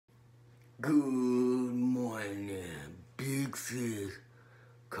Good morning, Big Sis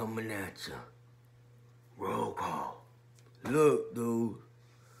coming at ya. Roll call. Look, dude,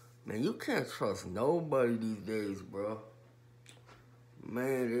 man, you can't trust nobody these days, bro.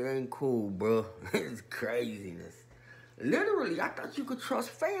 Man, it ain't cool, bro. It's craziness. Literally, I thought you could trust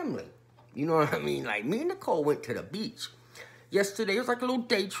family. You know what I mean? Like, me and Nicole went to the beach yesterday. It was like a little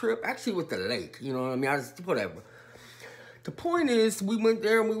day trip. Actually, with the lake. You know what I mean? Whatever. The point is, we went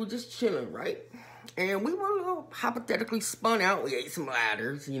there and we were just chilling, right? And we were a little hypothetically spun out. We ate some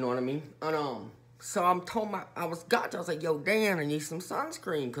ladders, you know what I mean? And so I was like, yo, Dan, I need some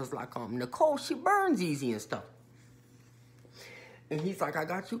sunscreen, because like Nicole, she burns easy and stuff. And he's like, I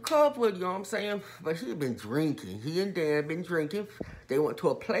got you covered, you know what I'm saying? But he had been drinking. He and Dan had been drinking. They went to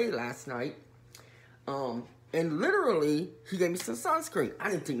a play last night. And literally, he gave me some sunscreen.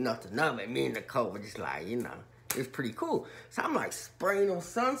 I didn't think nothing of it. Me and Nicole were just like, you know, it's pretty cool. So I'm like spraying on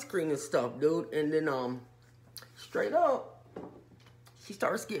sunscreen and stuff, dude. And then straight up, she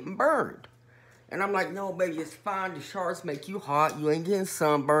starts getting burned. And I'm like, no, baby, it's fine. The shards make you hot. You ain't getting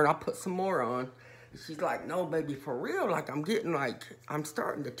sunburned. I'll put some more on. And she's like, no, baby, for real. Like, I'm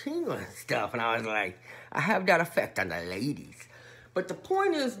starting to tingle and stuff. And I was like, I have that effect on the ladies. But the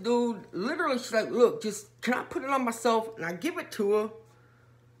point is, dude, literally, she's like, look, can I put it on myself? And I give it to her.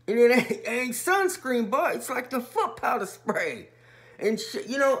 And it ain't sunscreen, but it's like the foot powder spray. And shit,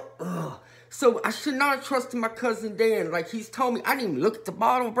 you know, ugh. So I should not have trusted my cousin Dan. Like, he's told me, I didn't even look at the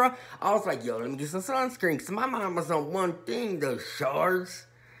bottle, bro. I was like, yo, let me get some sunscreen. Because my mind was on one thing, the shards.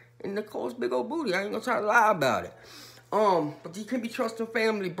 And Nicole's big old booty. I ain't gonna try to lie about it. But you can't be trusting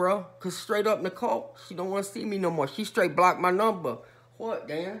family, bro. Because straight up, Nicole, she don't want to see me no more. She straight blocked my number. What,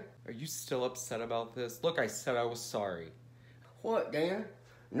 Dan? Are you still upset about this? Look, I said I was sorry. What, Dan?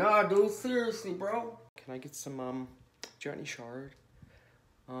 Nah, dude, seriously, bro. Can I get some, Johnny Shard?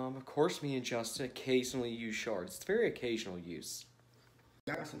 Of course me and Justin occasionally use shards. It's very occasional use.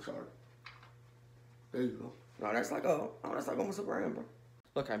 I got some shard. There you go. No, that's like almost a grand, bro.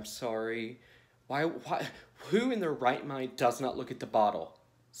 Look, I'm sorry. Why, who in their right mind does not look at the bottle?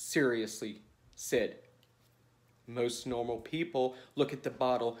 Seriously, Sid. Most normal people look at the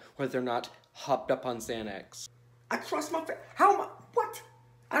bottle where they're not hopped up on Xanax. I trust my family. What?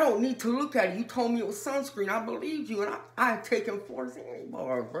 I don't need to look at it. You told me it was sunscreen. I believed you, and I had taken 4 Xanny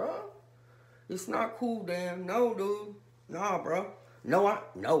bars, bro. It's not cool, Dan. No, dude. Nah, bro. No,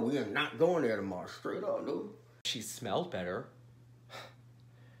 we are not going there tomorrow. Straight up, dude. She smelled better.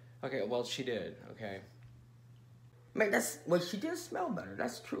 Okay, well, she did, okay. Man, she did smell better.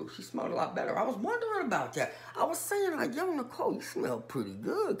 That's true. She smelled a lot better. I was wondering about that. I was saying, like, yo, Nicole, you smell pretty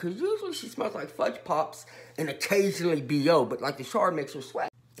good. Because usually she smells like Fudge Pops and occasionally B.O., but, like, the shard makes her sweat.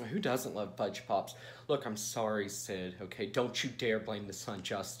 Who doesn't love Fudge Pops? Look, I'm sorry, Sid, okay? Don't you dare blame the son,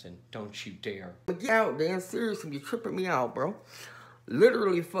 Justin. Don't you dare. But get out, Dan. Seriously, you're tripping me out, bro.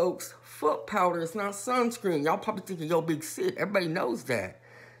 Literally, folks, foot powder is not sunscreen. Y'all probably thinking, yo, Big Sid. Everybody knows that.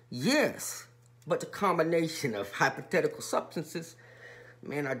 Yes. But the combination of hypothetical substances,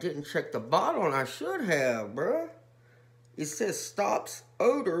 man, I didn't check the bottle and I should have, bro. It says stops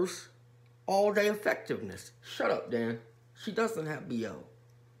odors, all-day effectiveness. Shut up, Dan. She doesn't have B.O.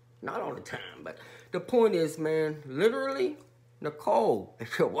 Not all the time, but the point is, man, literally, Nicole,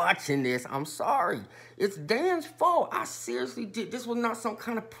 if you're watching this, I'm sorry. It's Dan's fault. I seriously did. This was not some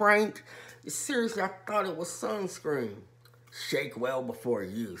kind of prank. Seriously, I thought it was sunscreen. Shake well before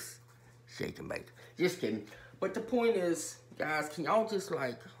use. Shake and bake. Just kidding. But the point is, guys, can y'all just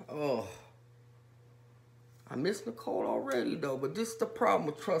like, oh, I miss Nicole already, though. But this is the problem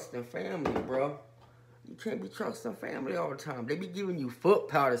with trusting family, bro. You can't be trusting family all the time. They be giving you foot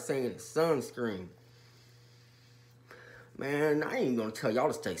powder saying it's sunscreen. Man, I ain't gonna tell y'all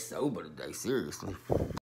to stay sober today, seriously.